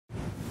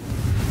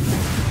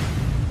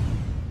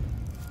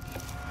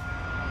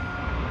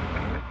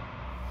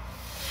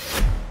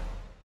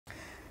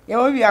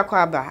will be a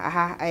quaba,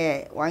 aha,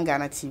 one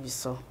Ghana TV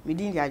so. We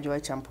didn't enjoy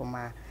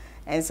Champoma.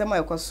 And some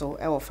of so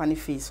our funny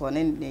face one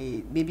and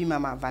the baby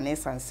mama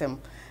Vanessa and some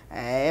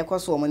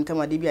cause woman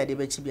come a debut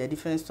be a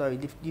different story,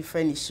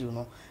 different issue,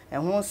 no.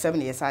 And 1 7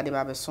 years I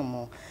did some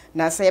more.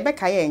 Now say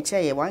back and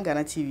chair one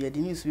Ghana TV, the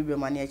news will be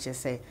money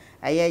say,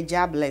 I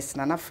jobless,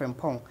 nana from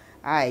Pong.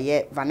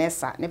 I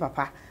Vanessa, ne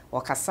papa,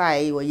 or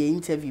Kasai, or ye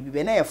interview,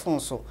 be na phone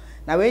so.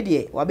 Now,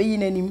 ready, what be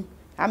in him?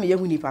 I'm a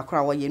young nipa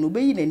crowd, or ye no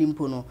be in an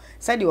impono.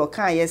 Said you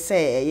can ye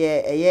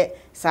say,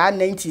 sad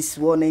 90s,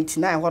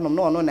 99, one of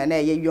no, and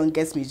a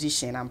youngest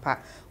musician, and pa,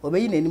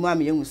 obey any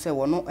mammy young say,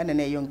 or no, and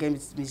a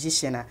youngest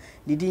musician.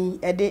 Didn't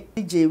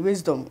DJ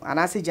wisdom, and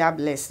I say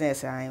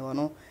joblessness, I or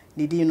no,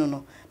 didn't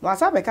know. No,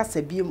 as I becast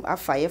a beam, a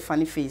fire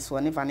funny face,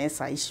 one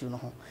Vanessa issue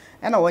no.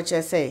 And I watch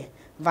her say,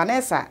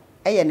 Vanessa,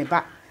 any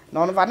back.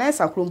 No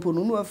Vanessa krompo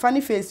no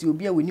funny face you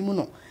be a winimu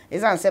no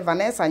ezan say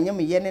Vanessa nyem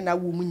ye ne na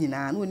wo mu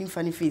nyina no ni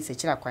funny face e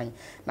kira kwan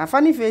na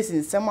funny face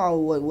nsem a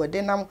wo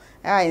de nam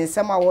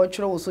nsem a wo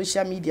twere wo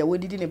social media wo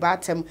didi ne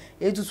batem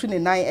etutu ne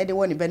nan e de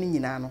wo ne ba ne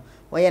nyina no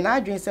wo ye na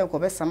adwen se ko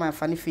be sama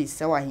funny face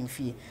se wa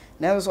hemfie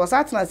na so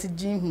satana se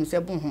gin hu se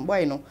bu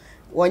boy no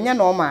wonya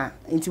no ma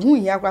nti hu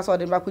hia kwa so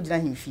de ba ko gina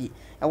hemfie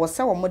e wo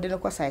se wo mo de ne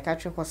ko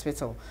psychiatric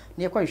hospital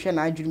ne ko hwe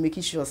na adwen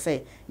make sure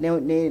say ne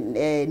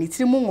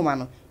tiri mu ngoma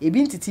no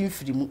ebi ntiti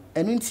mfiri mu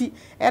enu nti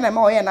e na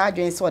ma wo ye na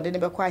adwen se wo de ne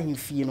be ko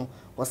ahemfie no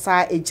wo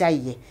sa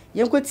ejaye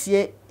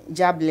yenkotie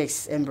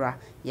jobless embra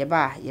ye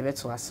ba ye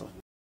beto aso.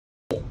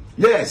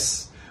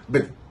 Yes,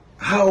 but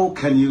how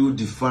can you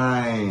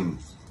define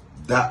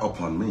that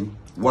upon me?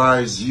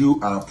 Whereas you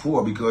are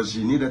poor because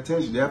you need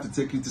attention, they have to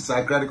take you to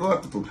psychiatric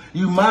hospital.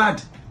 You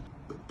mad?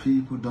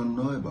 People don't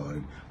know about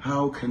it.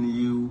 How can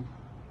you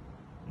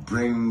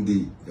bring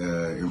the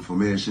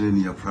information in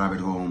your private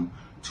home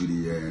to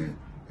the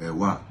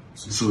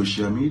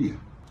social media?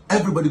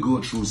 Everybody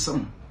go through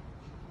some,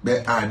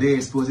 but are they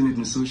exposing it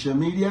in social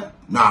media?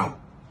 No.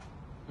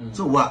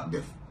 So what?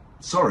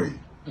 Sorry.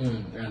 I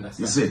understand.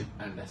 You see?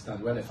 I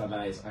understand. When the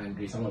father is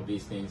angry, some of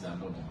these things are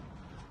normal.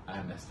 I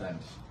understand.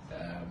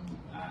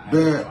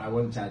 I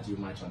won't charge you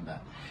much on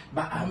that.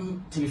 But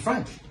to be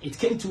frank, it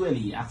came too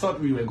early. I thought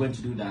we were going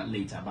to do that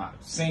later. But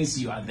since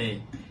you are there,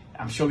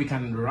 I'm sure we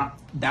can wrap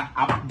that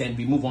up. Then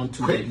we move on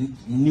to the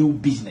new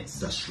business.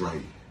 That's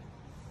right.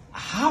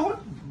 How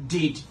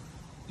did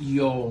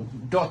your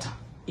daughter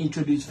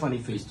introduce Funny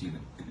Face to you?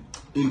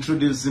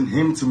 Introducing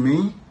him to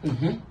me?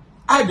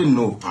 I didn't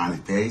know Funny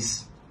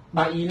Face.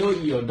 But you know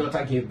your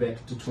daughter gave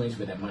birth to twins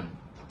with a man.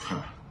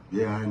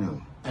 Yeah, I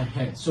know.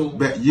 So,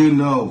 but you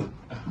know,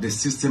 the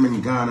system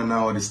in Ghana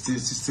now, the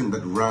system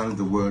that runs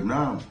the world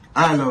now.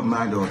 I love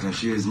my daughter.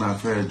 She is my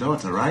fair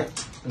daughter, right?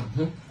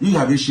 You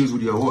have issues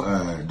with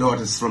your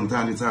daughters from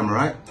time to time,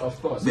 right? Of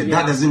course. But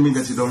that doesn't mean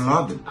that you don't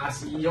love them.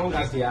 As young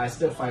as they are,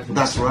 still fighting.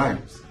 That's right.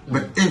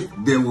 But if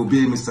there will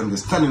be a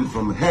misunderstanding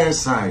from her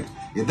side,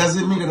 it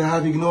doesn't mean that I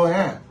have ignored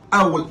her.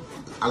 I would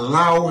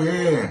allow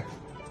her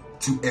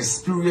to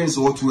experience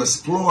or to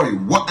explore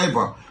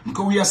whatever,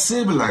 because we are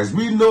civilized.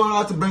 We know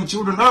how to bring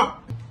children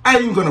up. I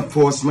ain't gonna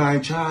force my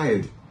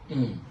child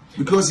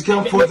because you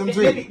can't force them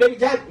to it.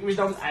 Baby,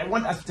 I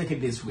want us to take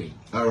it this way.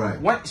 All right.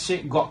 When she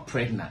got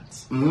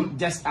pregnant,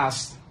 just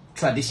as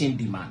tradition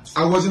demands,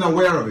 I wasn't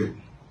aware of it.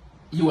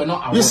 You were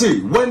not aware. You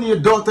see, when your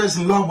daughter is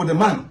in love with a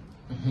man,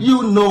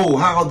 you know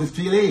how the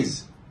feel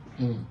is.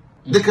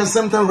 They can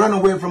sometimes run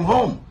away from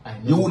home.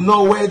 You will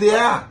know where they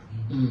are.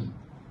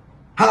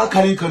 How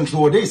can you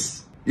control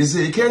this? You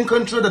see, you can't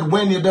control that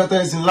when your daughter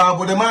is in love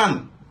with a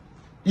man.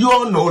 You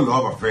all know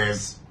love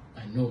affairs.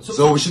 I know.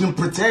 So we shouldn't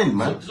pretend,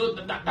 man. So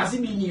that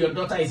doesn't mean your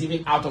daughter is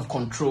even out of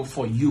control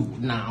for you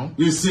now.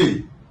 You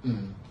see,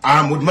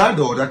 I'm with my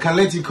daughter. I can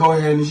let you call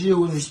her and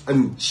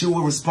she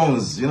will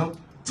respond, you know,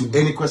 to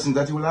any question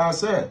that you will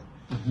ask her.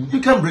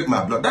 You can't break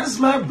my blood. That is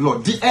my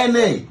blood.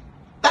 DNA.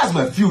 That's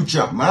my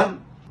future,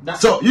 man.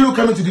 So you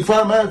coming to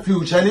define my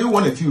future and you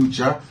want a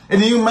future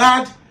and you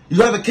mad?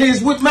 You have a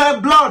case with my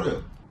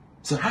blood.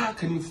 So how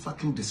can you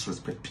fucking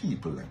disrespect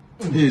people?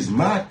 He's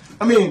mad.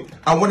 I mean,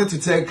 I wanted to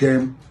take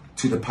him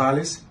to the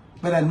palace,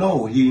 but I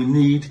know he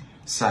need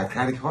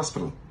psychiatric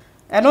hospital.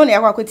 I know you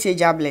are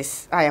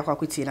jobless. I am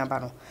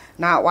na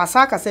Now,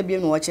 Wasaka said, "Be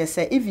no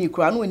say if you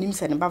crown when him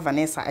send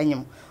Vanessa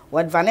anyum.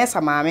 What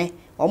Vanessa mammy,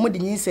 or more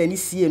than you say any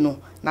see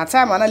no. Na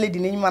time an lady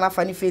name man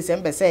Funny Face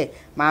and say,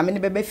 Mammy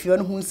baby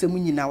fiona who say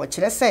mun now what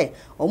say,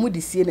 or moody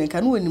see and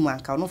can win one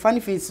count no Funny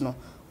Face no.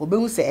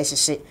 Obe say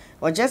ehye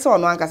or just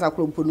on one kasa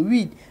krompo no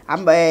weed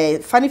am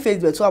Funny Face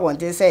be to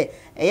want say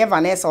e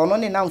Vanessa ono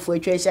ne namfo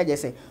atwa ahia je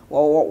say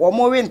wo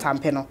mo we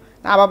ntampe no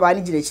na baba ni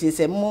gire chire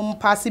say mum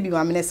pass bi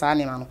ma mene saa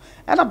ne ma no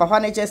e na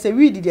baba na che say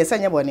weed de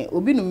sanya bone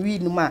obi no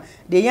weed no ma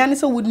de yan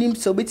say would nim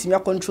so betimi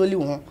control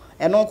wo ho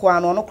e no ko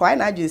ano no kwa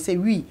na agye say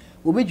weed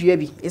obedua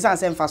bi esan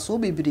say mfa so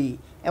bebre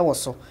e wo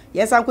so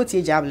yes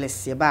akotie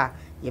jobless ye ba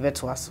ye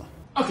beto aso.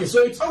 Okay,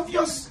 so it's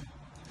obvious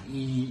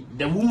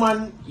the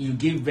woman you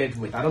gave birth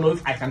with, I don't know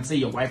if I can say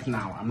your wife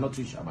now. I'm not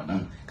too sure about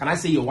that. Can I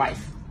say your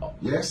wife?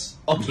 Yes.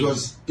 Okay.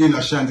 Because in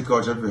Ashanti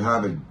culture, if you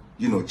have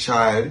a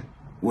child,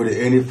 with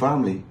any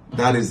family.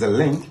 That is the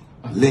link,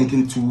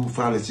 linking two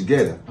families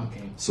together.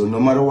 Okay. So no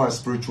matter what,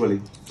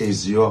 spiritually,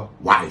 is your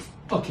wife.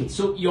 Okay,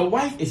 so your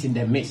wife is in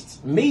the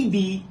midst.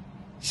 Maybe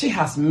she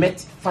has met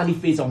Funny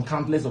Face on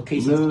countless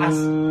occasions.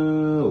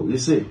 No, you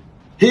see,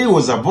 he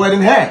was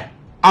avoiding her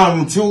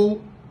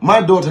until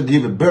my daughter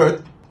gave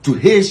birth to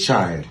his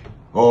child,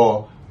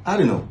 or I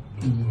don't know,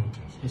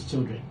 his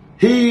children.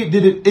 He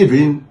didn't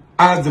even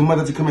ask the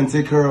mother to come and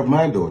take care of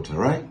my daughter,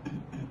 right?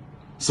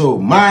 So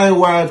my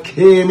wife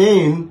came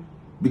in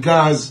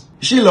because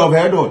she loved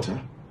her daughter.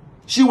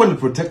 She wanted to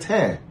protect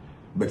her,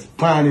 but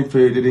Funny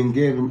Face didn't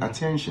give him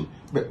attention.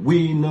 But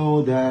we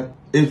know that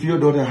if your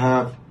daughter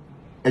have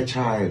a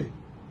child,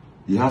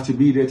 you have to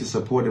be there to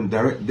support them,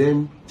 direct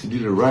them to do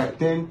the right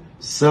thing,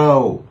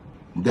 so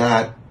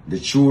that the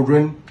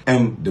children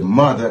and the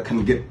mother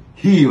can get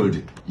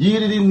healed. You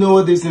didn't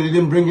know this, and you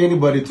didn't bring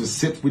anybody to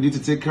sit with you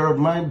to take care of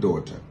my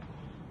daughter.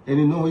 And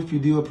you know, if you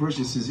do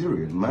operation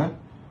cesarean, man,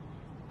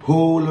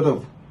 whole lot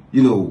of,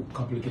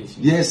 complications.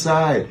 Yes,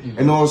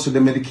 and also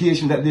the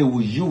medication that they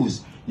will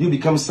use, you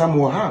become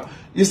somehow.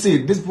 You see,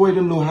 this boy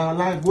don't know how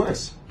life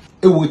works.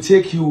 It will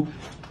take you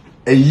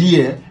a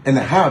year and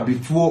a half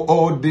before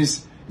all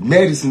this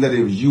medicine that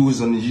they've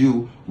used on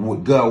you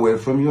would go away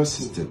from your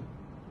system.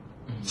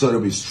 So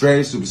there'll be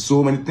stress, there'll be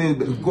so many things,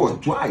 but of course,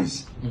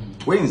 twice,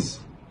 twins.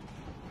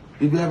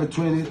 If you have a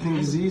twin, anything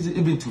is easy,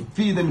 even to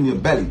feed them in your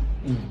belly.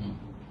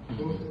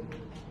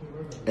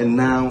 And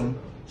now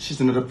she's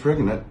another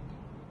pregnant.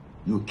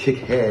 You kick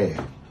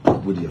her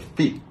with your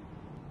feet.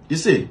 You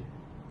see,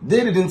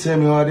 they didn't tell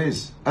me all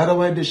this.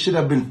 Otherwise, they should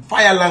have been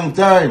fired a long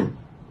time.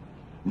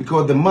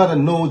 Because the mother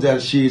knows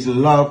that she is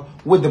in love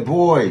with the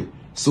boy.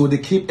 So they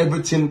keep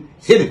everything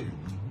hidden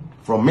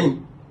from me.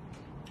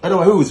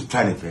 Otherwise, who is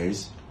Funny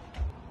Face?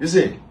 You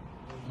see,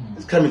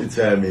 it's coming to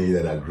tell me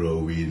that I grow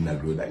weed and I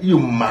grow that. You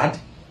mad?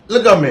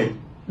 Look at me.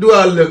 Do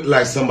I look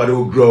like somebody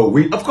who grow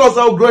weed? Of course,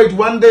 I'll grow it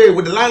one day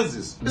with the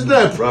lances. It's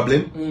not a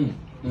problem.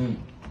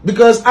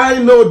 Because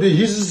I know the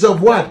uses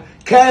of what?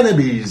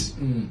 Cannabis.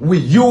 We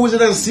use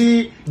it as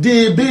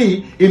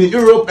CDB in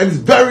Europe, and it's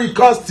very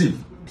costly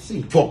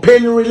for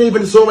pain relief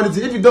and so many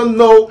things. If you don't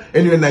know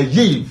and you're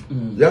naive,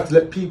 you have to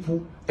let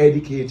people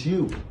educate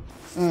you.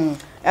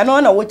 And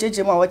on a watch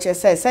what you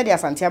said ya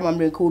Santiago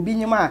Mrinko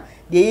Binima,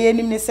 the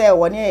enemy say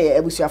one year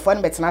a bush of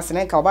fun bet Nasan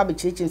and Kawabi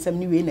church in some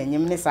new in and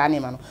Yemnis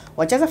animal.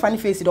 Or just a Funny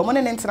Face, don't want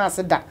an entrance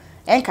that.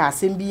 Enka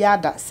Simbia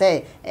that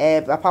say,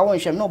 Papa won't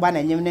show no ban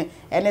and Yemne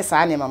and a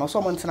animal or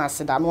someone to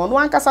say that no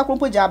one can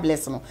sacrifice job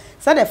lesson.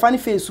 Said a Funny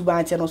Face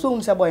Subanti and so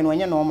say boy when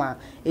you're normal.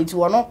 It's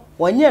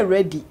one year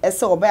ready, as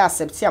so by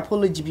accept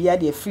apology be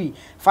a free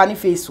Funny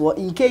Face or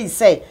in case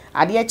say,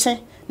 Adia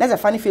Chen. There's a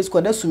Funny Face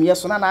called the Sumia,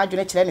 so now I do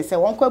say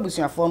one quabus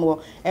your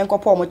phone and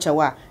copo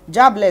mochawa.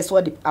 Jobless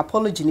what the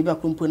apology never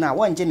kumpuna,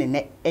 one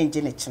jenny and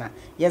jenny.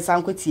 Yes,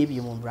 Uncle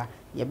TV Mumbra.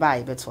 You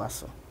buy better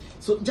so.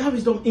 So,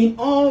 Jarvis, in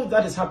all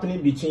that is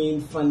happening between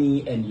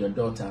Funny and your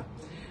daughter,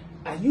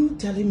 are you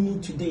telling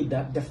me today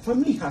that the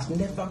family has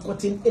never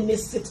gotten any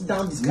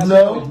sit-down discussion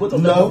with both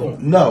of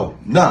them?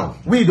 No.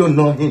 We don't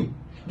know him.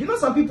 You know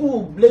some people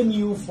will blame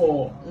you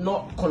for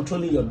not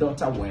controlling your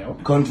daughter well.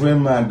 Controlling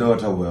my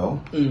daughter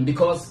well?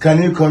 Because...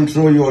 Can you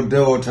control your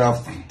daughter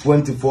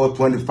 24,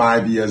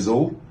 25 years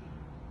old?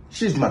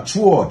 She's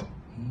matured.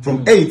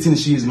 From 18,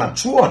 she is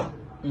matured.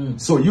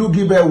 So you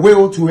give her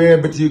will to her,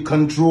 but you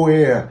control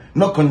her.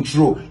 Not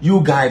control,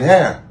 you guide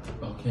her.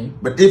 Okay.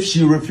 But if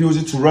she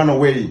refuses to run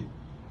away...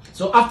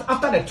 So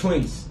after the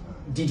twins,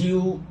 did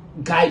you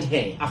guide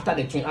her? After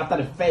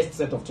the first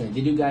set of twins,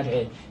 did you guide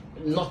her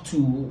not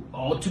to,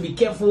 or to be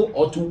careful,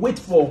 or to wait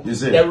for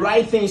the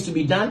right things to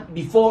be done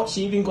before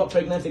she even got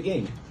pregnant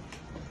again?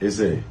 You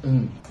see,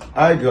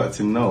 I got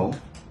to know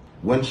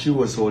when she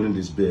was holding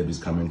these babies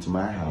coming to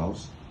my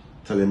house,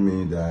 telling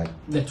me that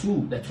the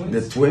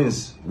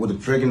twins with the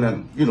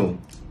pregnant,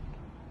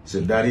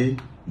 said, Daddy,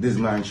 this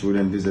man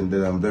children, this and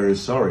that, I'm very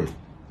sorry.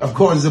 Of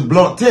course, it's a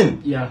blood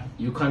thing. Yeah,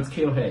 you can't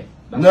kill her.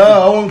 No,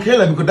 I won't kill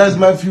her because that's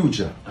my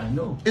future. I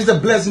know. It's a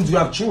blessing to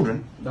have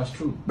children. That's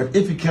true. But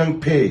if you can't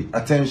pay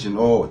attention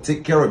or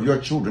take care of your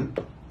children,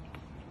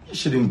 you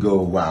shouldn't go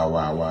wow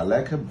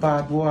like a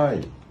bad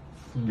boy.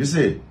 You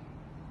see,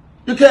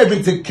 you can't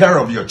even take care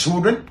of your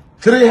children.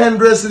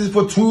 300 cities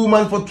for 2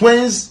 months for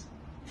twins.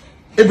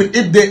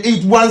 If they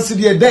eat 1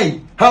 city a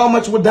day, how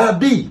much would that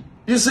be?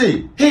 You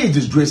see, he's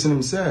disgracing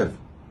himself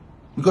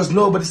because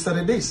nobody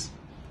started this.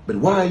 But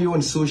why are you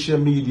on social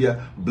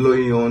media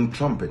blowing your own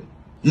trumpet?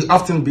 You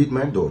often beat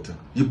my daughter.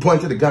 You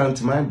pointed the gun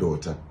to my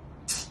daughter.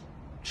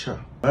 Sure.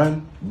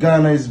 Man,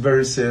 Ghana is a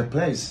very safe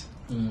place.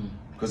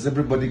 Because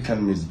everybody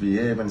can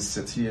misbehave and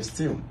sit here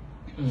still.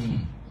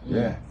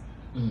 Yeah.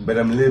 But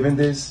I'm leaving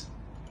this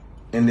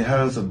in the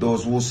hands of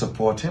those who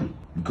support him.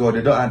 Because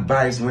they don't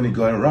advise when he's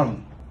going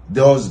wrong.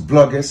 Those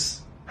bloggers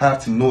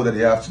have to know that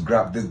they have to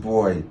grab this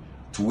boy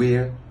to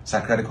where?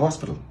 Psychiatric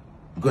hospital.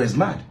 Because he's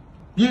mad.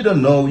 You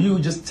don't know, you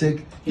just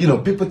take,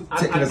 people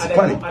take it as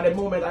funny. At the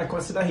moment, I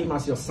consider him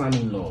as your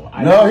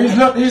son-in-law. No,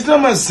 he's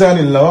not my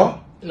son-in-law.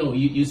 No,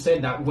 you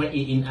said that when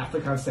in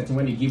African setting,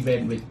 when you give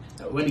birth with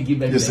a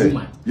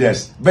woman.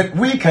 Yes, but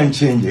we can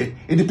change it.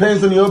 It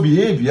depends on your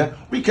behavior.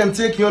 We can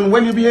take you on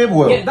when you behave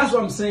well. Yeah, that's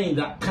what I'm saying.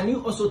 That can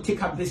you also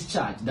take up this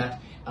charge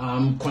that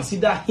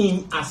consider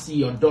him as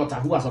your daughter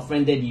who has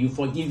offended you,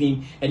 forgive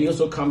him, and you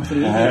also come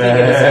through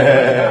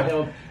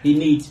help he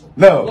needs.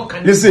 No, what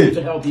can you see, do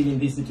to help him in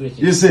this situation?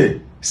 You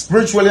see,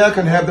 spiritually I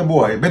can help the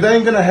boy, but I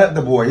ain't gonna help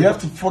the boy. You have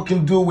to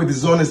fucking do with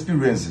his own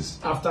experiences.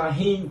 After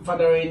him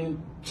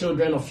fathering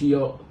children of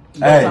your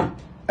daughter.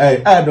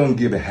 Hey, I don't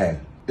give a hell.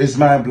 It's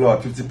my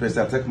blood,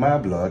 50%. I take my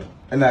blood,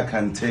 and I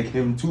can take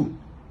him too.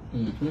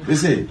 You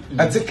see,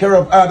 I take care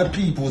of other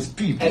people's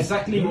people.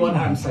 Exactly what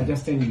I'm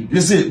suggesting you do.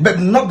 You see,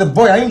 but not the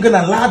boy. I ain't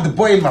gonna lie the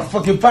boy in my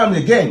fucking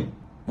family again.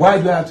 Why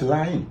do I have to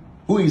lie him?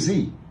 Who is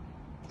he?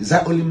 Is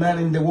that only man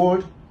in the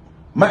world?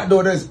 My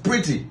daughter is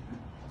pretty,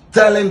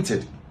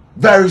 talented,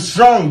 very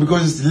strong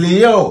because it's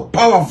Leo,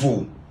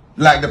 powerful,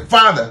 like the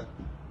father.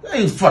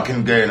 They ain't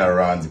fucking going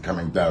around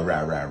coming down,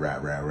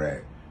 rah,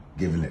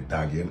 giving it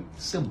dog in.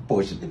 It's so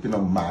bullshit. If you're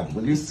not mad,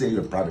 when you say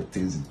your private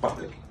things in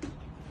public,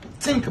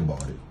 think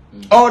about it.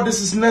 Oh,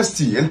 this is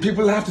nasty, and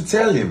people have to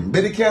tell him,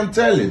 but they can't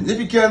tell him. If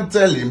you can't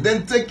tell him,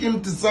 then take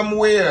him to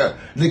somewhere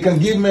they can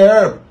give me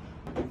help.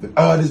 But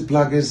all these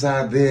bloggers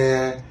out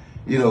there,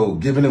 you know,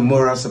 giving him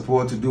moral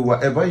support to do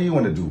whatever you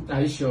want to do.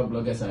 Are you sure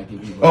bloggers are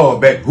giving? Oh,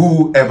 but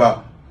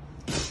whoever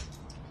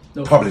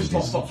published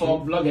this. For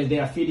bloggers, they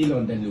are feeding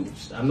on the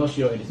news. I'm not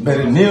sure it is. But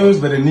the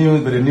news.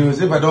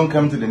 If I don't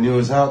come to the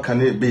news, how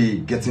can it be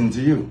getting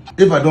to you?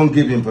 If I don't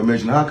give you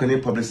information, how can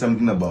it publish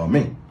something about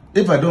me?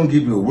 If I don't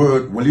give you a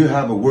word, will you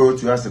have a word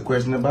to ask a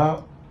question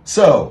about?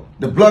 So,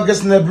 the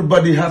bloggers and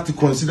everybody have to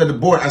consider the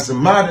board as a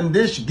man and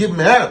they should give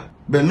me help.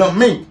 But not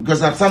me,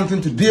 because I have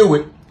something to deal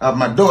with. I have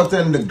my daughter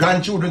and the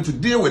grandchildren to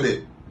deal with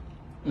it.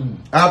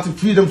 I have to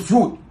feed them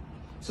fruit.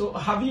 So,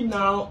 have you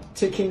now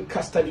taken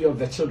custody of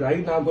the children? Are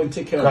you now going to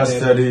take care of them?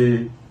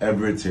 Custody,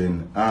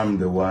 everything. I'm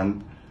the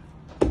one,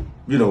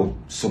 you know,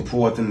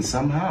 supporting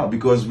somehow.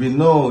 Because we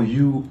know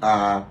you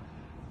are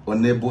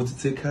unable to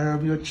take care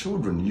of your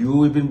children.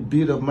 You even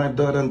beat up my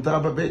daughter on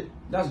top of it.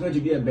 That's going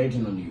to be a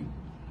burden on you.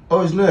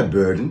 Oh, it's not a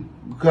burden.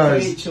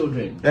 Because 3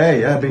 children.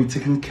 Hey, I've been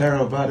taking care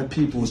of other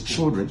people's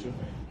children.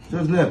 So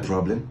it's not a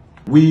problem.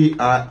 We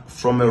are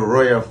from a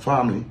royal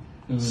family.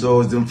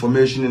 So the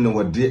information in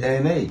our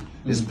DNA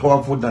is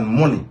powerful than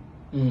money.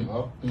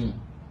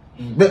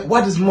 But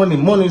what is money?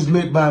 Money is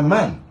made by a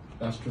man.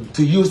 That's true.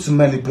 To use to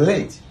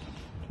manipulate.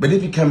 But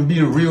if you can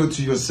be real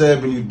to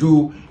yourself and you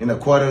do in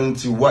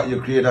accordance to what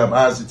your creator has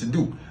asked you to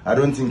do, I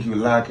don't think you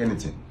lack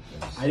anything.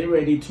 Are you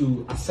ready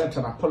to accept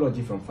an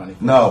apology from Fanny?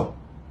 No.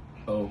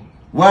 Oh.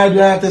 Why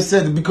do I have to say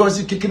that? Because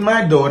you're kicking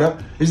my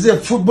daughter. Is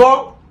it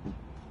football?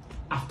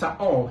 After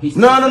all, he's...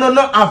 No,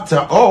 not after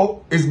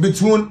all. It's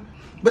between...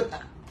 But,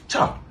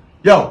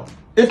 yo,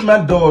 if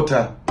my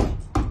daughter,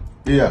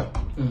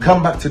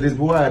 come back to this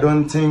boy, I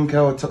don't think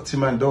I will talk to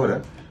my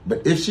daughter.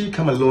 But if she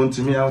come alone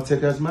to me, I'll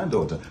take her as my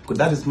daughter. Because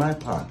that is my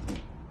part.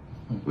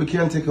 We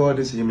can't take all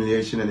this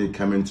humiliation and they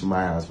come into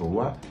my house for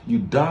what? You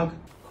dog?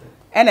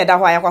 And that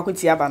why I could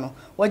see Abano.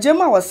 What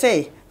Gemma was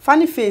say,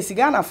 funny face,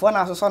 Ghana for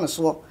an son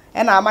so,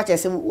 and I much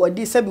as what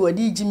this said what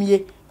did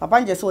Jimmy,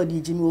 Papa just saw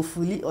D Jimmy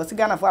fully, or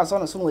Ghana for a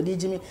son or so, what did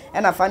Jimmy,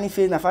 and a funny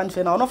face,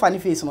 or no funny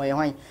face, my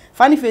wine.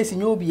 Funny face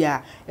in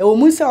Yobia, a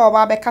woman say or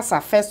Babecasa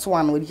first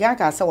one with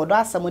Yanka, so what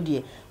does some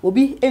dear, will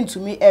be into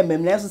me,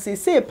 and let's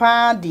say,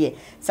 pa dear,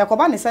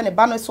 Sacoban is a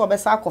banner so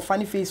beside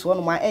funny face one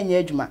of my any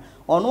edgema.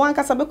 On one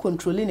casabe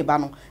controlling the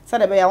banner,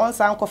 said a bear one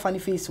sound funny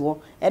face war,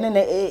 and then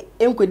a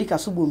enquedica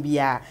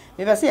subumbia.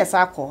 Never say a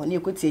saco, and you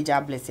could say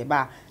bless a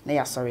bar,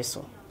 nay, sorry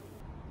so.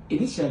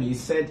 Initially, you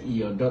said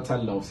your daughter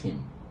loves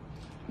him.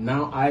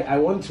 Now, I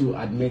want to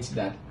admit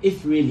that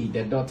if really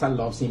the daughter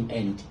loves him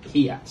and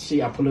she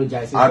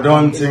apologizes. I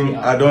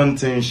don't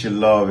think she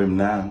love him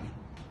now.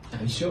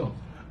 I'm sure.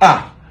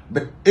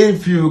 But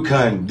if you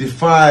can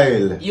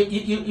defile,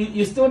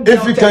 you still.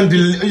 If you can,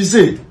 you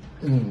see,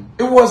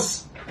 it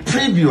was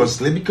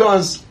previously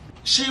because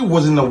she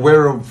wasn't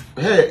aware of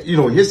her,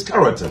 his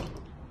character.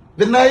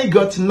 But now you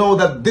got to know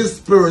that this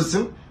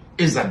person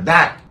is a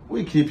dad.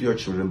 We keep your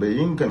children, but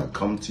you ain't gonna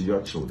come to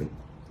your children.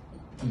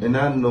 And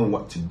I know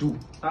what to do.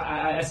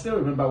 I still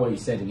remember what you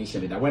said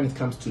initially, that when it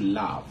comes to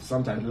love,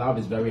 sometimes love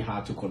is very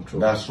hard to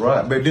control. That's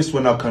right, but this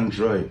one I'll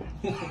control it.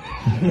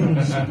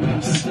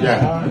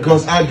 Yeah,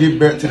 because I give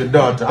birth to the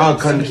daughter, I'll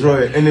control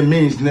it, and it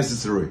means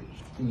necessary.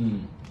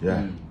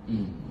 Yeah.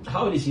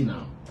 How old is she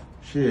now?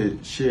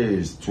 She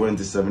is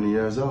 27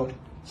 years old.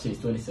 She's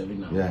 27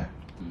 now. Yeah.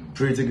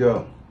 Pretty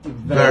girl.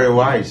 Very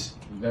wise.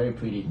 Very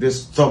pretty.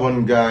 This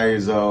stubborn guy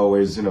is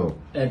always, Lord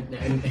God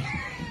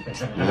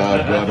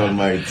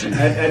Almighty.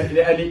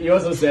 And you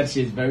also said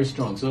she's very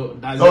strong. So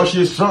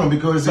she's strong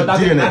because it's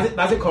DNA.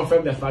 Does it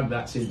confirm the fact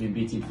that she's been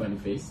beaten funny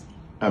face?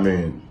 I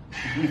mean,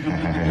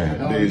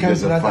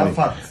 there's a funny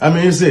fact. I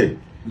mean, you see,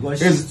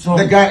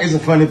 the guy is a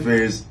funny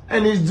face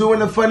and he's doing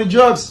the funny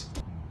jokes.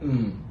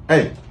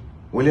 Hey,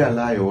 will you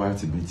allow your wife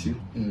to beat you?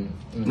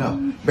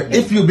 No. But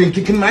if you've been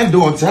kicking my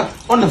daughter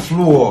on the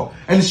floor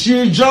and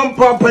she jump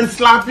up and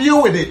slap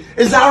you with it,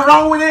 is that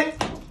wrong with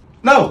it?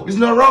 No, it's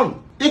not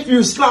wrong. If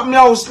you slap me,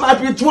 I will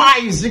slap you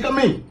twice. You got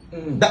me?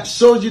 That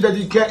shows you that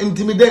you can't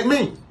intimidate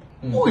me.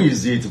 Who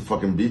is it to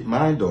fucking beat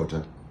my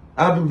daughter?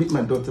 I haven't beat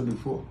my daughter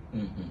before.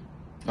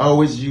 I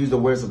always use the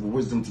words of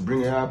wisdom to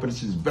bring her up, and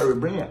she's very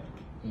brilliant.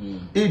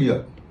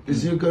 Idiot.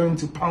 Is you going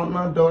to pound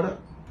my daughter?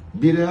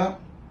 Beat her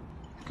up?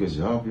 Because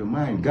you're off your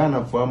mind.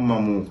 Ghana for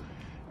mamu.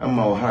 I'm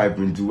all hype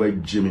into a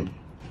Jimmy.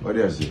 What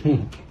do you say?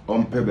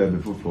 On paper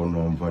before for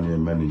no funny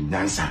man in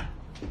Yansa.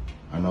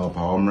 And our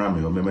power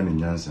rami or man in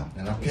Yansa.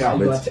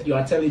 You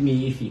are telling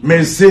me if you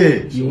may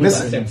say,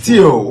 listen,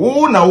 Tio,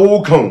 oh, now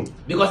welcome.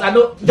 Because I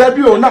know that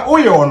you not oh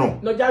you no.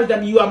 No, just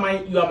that you are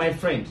my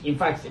friend. In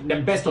fact, the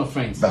best of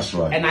friends. That's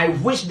right. And I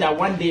wish that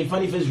one day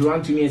Funny Face will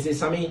run to me and say,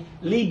 Sammy,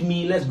 lead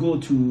me, let's go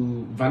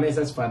to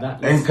Vanessa's father.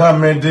 And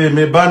come me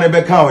bane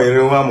be kan we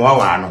rewa mo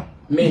wa no.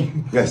 Me.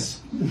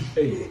 Yes.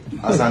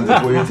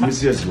 Asante ko yiti mi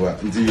serious wa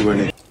nti you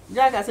wani.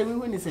 Jack I say we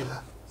win say.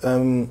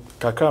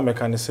 Kakra me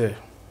kan say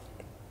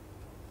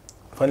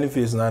Funny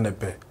Face na ne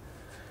pe.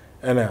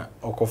 Ena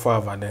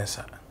okofa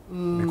Vanessa.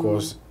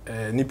 Because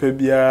nipa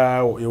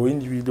bia your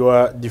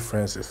individual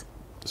differences.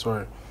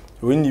 Sorry.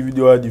 Your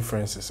individual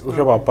differences. O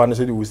papa no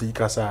say the wusi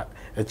kasa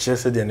e che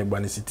say the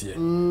nebani city.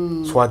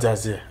 So what I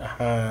say?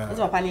 That's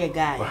papa ne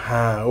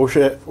guy.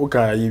 O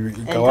ka yi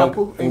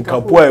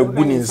nkapo a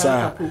egu ni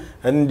nsa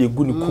and the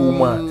gu ni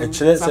kuma e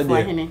che say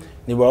the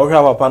ni ba o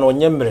papa no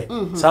nyembre.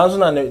 Sanso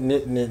na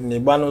ne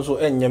ba no so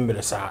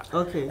enyembre sa.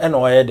 Okay. E na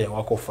o ye den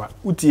wakofa.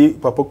 Utie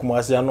papa kuma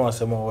ase ano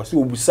asem o se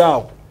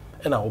obusa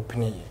e na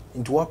opini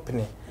into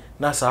opini.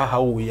 Na sa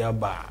how we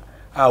aba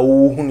a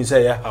wo hunu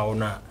say ya how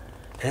na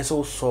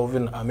so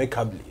solving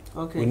amicably.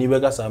 Okay. We need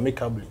beggars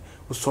amicably.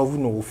 We solve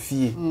no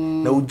fear.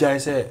 Na we jai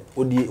say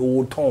o di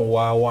o ton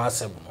wa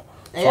asem no.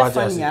 So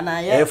funny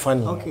ana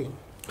funny. Okay.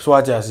 So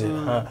what I say,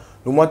 no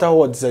matter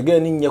what is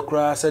again in your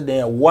class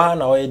then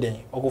one hour then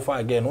okofa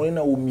again only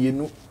na wo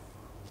mienu.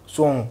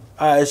 So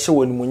I show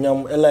when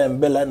munyam ela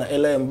embella na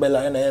ela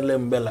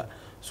embella.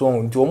 So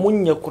nti o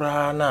munye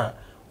kura na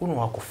unu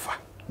akofa.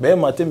 Be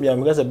matembia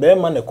me say be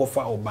man e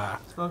kofa oba.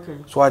 Okay.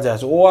 So what I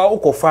say o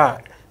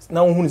kofa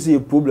na wo hu say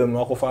problem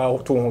na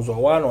akofa to ho so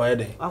wa na o ye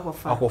den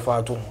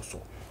akofa to ho so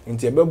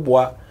nti e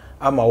beboa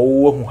ama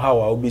wo hu how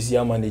a obesi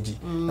manage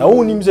na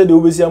wo nim say de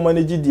obesi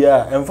manage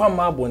dia emfa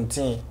ma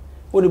abonten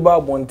wo de ba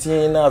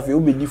abonten na afi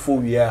obedi fo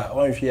wi a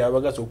wan hwe a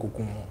bega so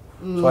kokun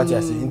so what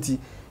I say nti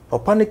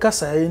papa ne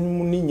kasa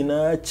enu ni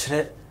nyina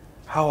kire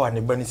how a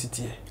ne ba ne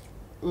sitie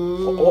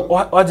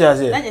what I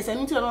say na je say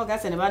nti no ga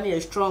say ne ba ne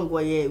strong wo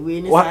ye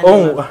we ni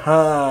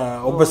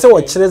sa obese wo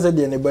kire ze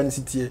de ne ba ne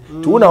sitie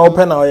to na wo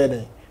pe na wo ye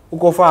den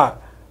ukofa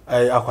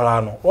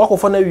akwala no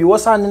wakofa na wi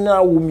wosane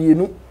na wo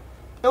mienu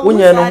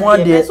wonye no ho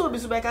ade so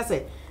bisu be ka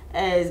say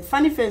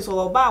Funny Face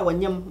o ba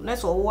wonyam na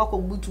so wo akọ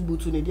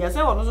butu ne dia say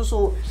wono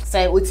so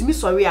say otimi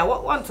sori a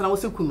won tena wo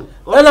sekunu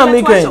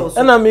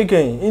ena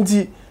meken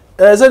nti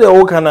say de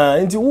wo kana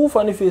nti wo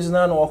Funny Face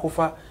na na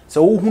wakofa say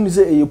wo hunu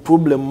say e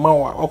problem ma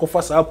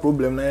wakofa sa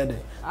problem na yede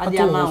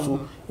so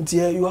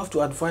nti you have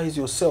to advise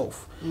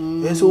yourself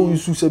so you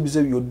should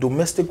say your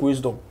domestic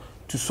wisdom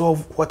to solve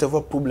whatever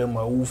problem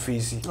we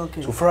face.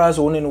 Okay. So far as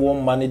only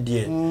one money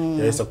there,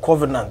 there is a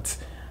covenant.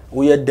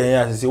 We are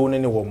there as only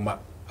one ma.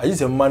 I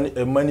just a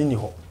money ni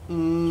ho.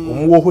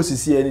 Wo ho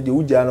sisi any de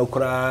uja no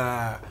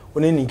kra.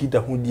 Only ni kita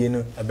hu die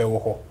no ebe wo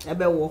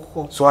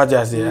ho. So I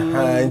just say,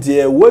 and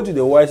word to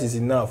the wise is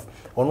enough.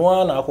 Ono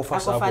one na akofa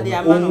sa ko.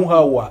 Omu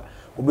hawa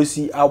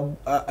obesi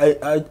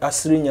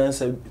asire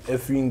nyansa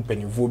afring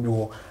penifo bi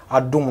ho.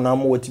 Adom na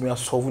mo watimi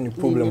solve ni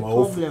problem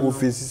of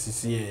face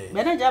sisi e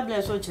be na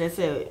jable so kire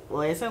say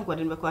o yesen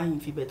kwade be kwa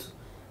himfi betu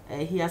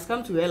he has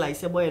come to realize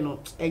say boy no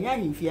enya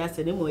himfi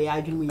ase ne mo ya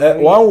adwunu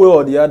one way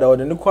or the other or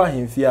the kwa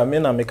himfi a me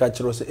na me ka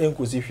kire so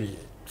enkosi hwe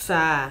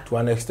sa to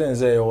an extent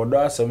say odo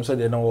asem so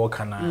de na wo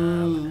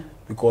kana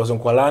because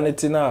nkwala ne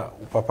ti na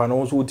papa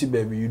no so ti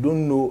baby you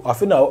don't know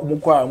afi na mo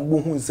kwa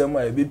mbohu nsem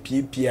a be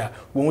pie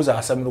wo hu za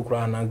asem no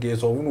kura na nke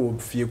so wo no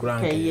fie kura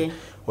nke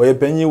o ye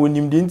panyi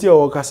wonim de nti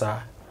o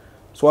kasa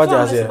so what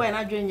I say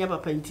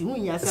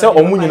say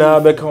omunyina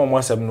be kan omo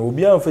asem na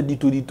obi anfa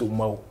dito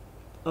ma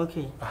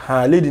okay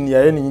lady ni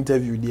ya ni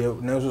interview there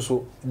na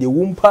so de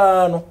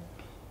wumpa no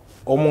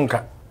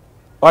omunka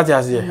what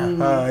I say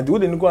de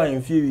wode ni ko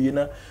anfie wi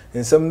na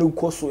ensem no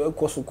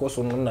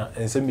koso no na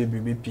ensem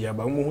be pia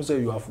ba mu hu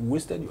say you have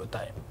wasted your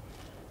time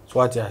so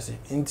what I say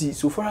nti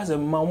so far as a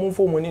ma mu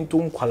fo money to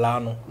nkwala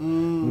no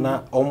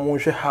na omo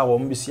hwe ha wo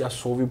mbisi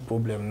solve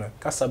problem no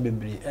kasa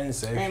bebre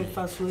ensa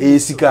hwe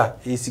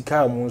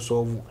esika mu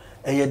solve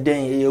eye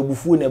den eye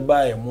bufu ne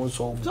bae mu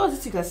solve so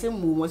sika sem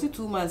mu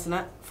 2 months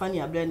na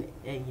Funny ablen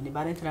ni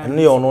ba ne tra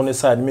ne ono ne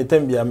side me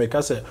tambia me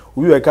kasa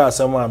wi we ka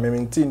asem a me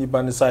menti ni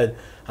ba ne side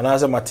ana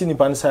ase matini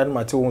pa ne side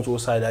mate won so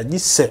side agi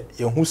se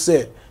ye hu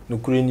se no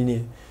kure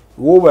ni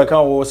wo we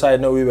ka wo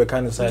side na we we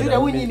ka ne side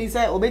do we ni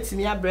say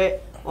obetimi abre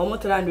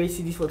almost 300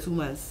 cedis for 2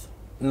 months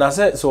na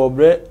se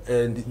obre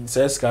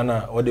se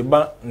scanner o de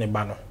ba ne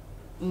ba no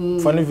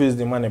funny face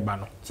de ma ne ba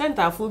no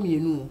center for me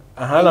nu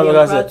aha na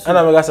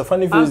mega se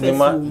funny face de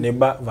ma ne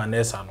ba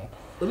Vanessa no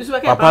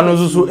papa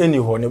no so eni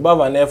ho ne ba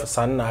Vanessa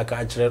san na aka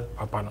akire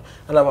papa no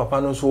ana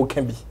papa no so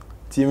ka bi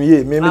tim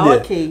ye me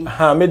de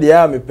aha me de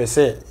ya me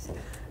pese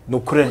no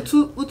kure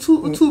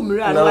utu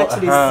mira no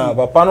akire si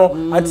papa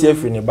no ati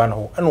afri ne ba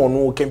no ana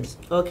ono ka bi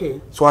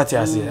okay so ati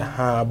ase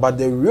but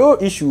the real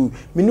issue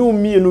me no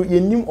mi no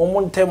yenim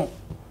omontem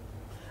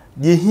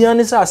the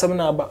hiane sa asem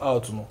na aba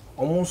out no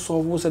omo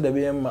solve say the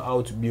be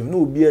out bi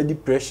no obi a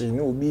depression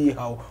no obi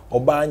how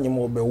oba anyem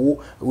obewo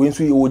we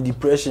nso ye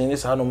depression ni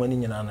sa no mani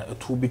nyina na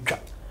eto betwa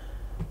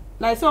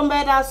na some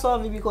better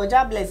solve because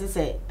God bless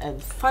say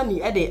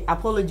funny e the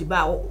apology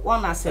ba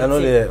one accept I know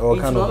they all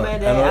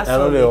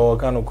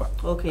kind of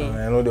okay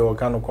I know they all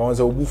kind of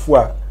say obufu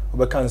a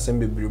obeka nsem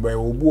bebre ba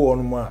obu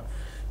onu ma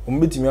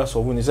umbetimi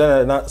asolve ni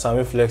say na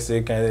Sami Flex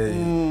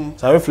kan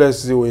Sami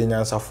Flex we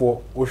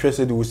nyansafo wo hwe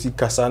say de wo si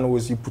kasa no wo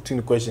si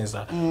putting questions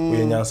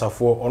we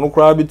nyansafo onu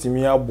kra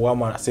betimi aboa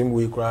ma asem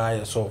we kra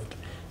ya solved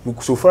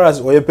so far as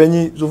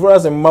oyepanyi so far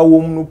as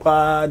mawom no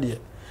pa de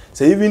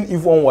say even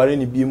if one ware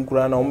ni biem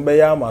kra na ombe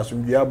ya ma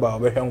asomdwe aba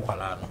obehwe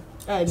nkwala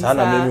no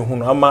sana memi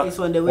hunu ama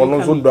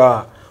onu so do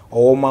a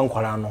owo man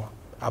nkwala no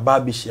aba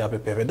bishia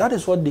pepepe. That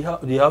is what they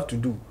have to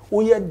do.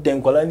 Oh yeah,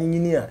 then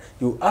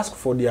you ask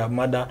for their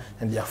mother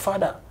and their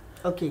father.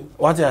 Okay.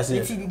 What I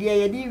say?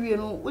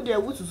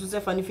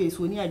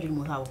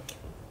 How?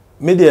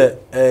 Media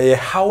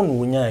how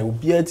no nya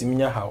obi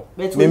atiminya how.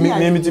 Me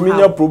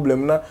timinya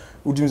problem na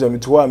udum za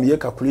mitwa me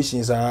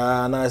calculations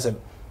na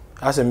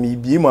asem me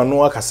bi ma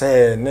no aka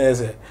say na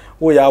say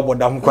oh ya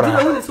abodam kora.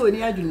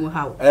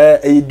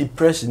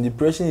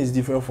 Depression is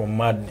different from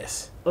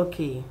madness.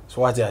 Okay.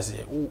 So what I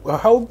say?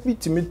 How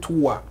bit me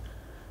to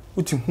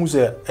who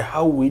say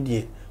how we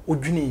dey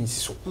odwene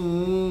so.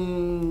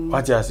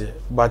 What I say?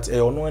 But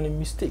no any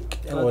mistake.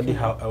 And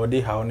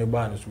how ne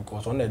ban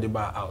because on the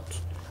bar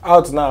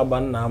out na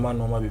ban na ama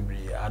no ma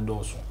bebre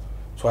adoso.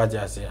 So what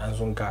I say? And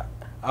so nka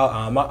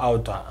ama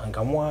out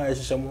anka mo a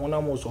hihye mo na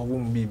mo so bo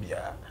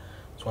bibia.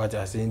 So what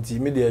I say nti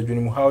me dey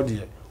adwene mu how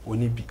dey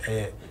oni bi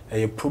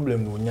a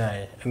problem no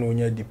nya and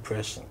onya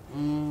depression.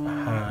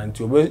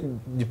 Nti obe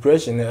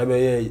depression e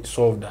be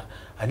solved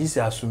at least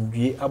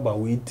asomdwe aba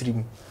we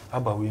trim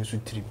aba we nso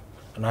trim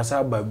na asa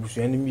aba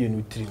busu ani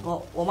mienu trim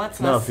o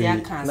matna sia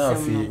kan na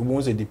fi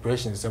wo say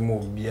depression say mo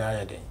bia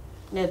ya den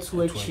net to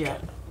achia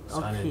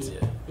okay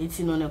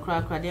iti no ne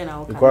kra dey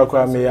na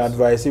kra me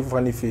advice if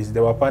funny face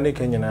there were panic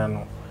nyina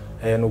no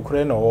no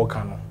kure na wo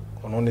ka no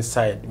ono ne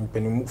side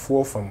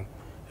mpanimfo fam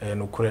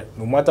no kure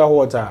no matter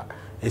what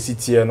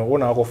esitie no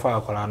wona akofa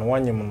akwara no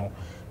wanyem no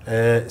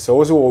so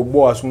also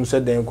ogbo asum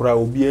said den kura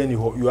obi ani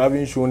ho you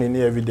haven't shown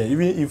any evidence.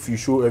 Even if you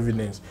show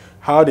evidence,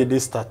 how did they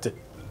start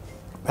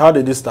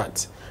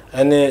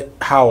and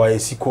how I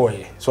see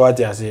koy so what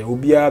I say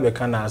obi a be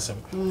kana asem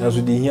na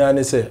so de hia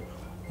ne say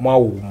mo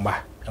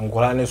awumba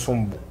enkola ne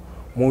sombo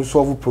mo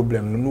solve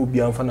problem no obi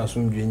amfa na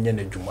somdwe nya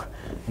na dwuma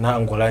na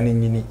enkola ne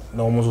nyini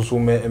na omo so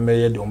me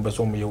ye de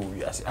ombeso mo ye wo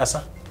wiase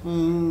asa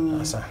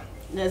na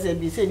say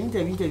be say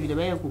interview de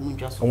be ko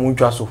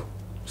muntwa so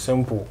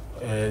simple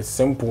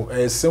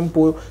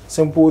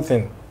simple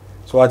thing.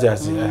 So what I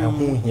say,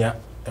 who here.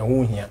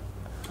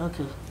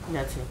 Okay,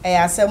 that's it.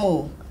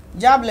 Asemo,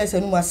 jobless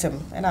and wasem,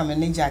 and I'm a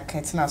ninja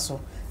cat na so.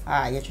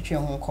 You twetwe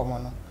ho komo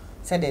no.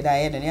 Said that I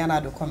had na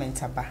do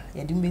comment aba.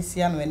 You didn't be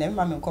see when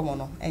mamma komo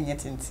no, and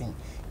yet in thing.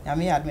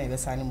 Yami had me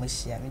besani mo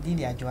share. Me did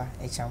adwa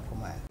e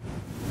champoma.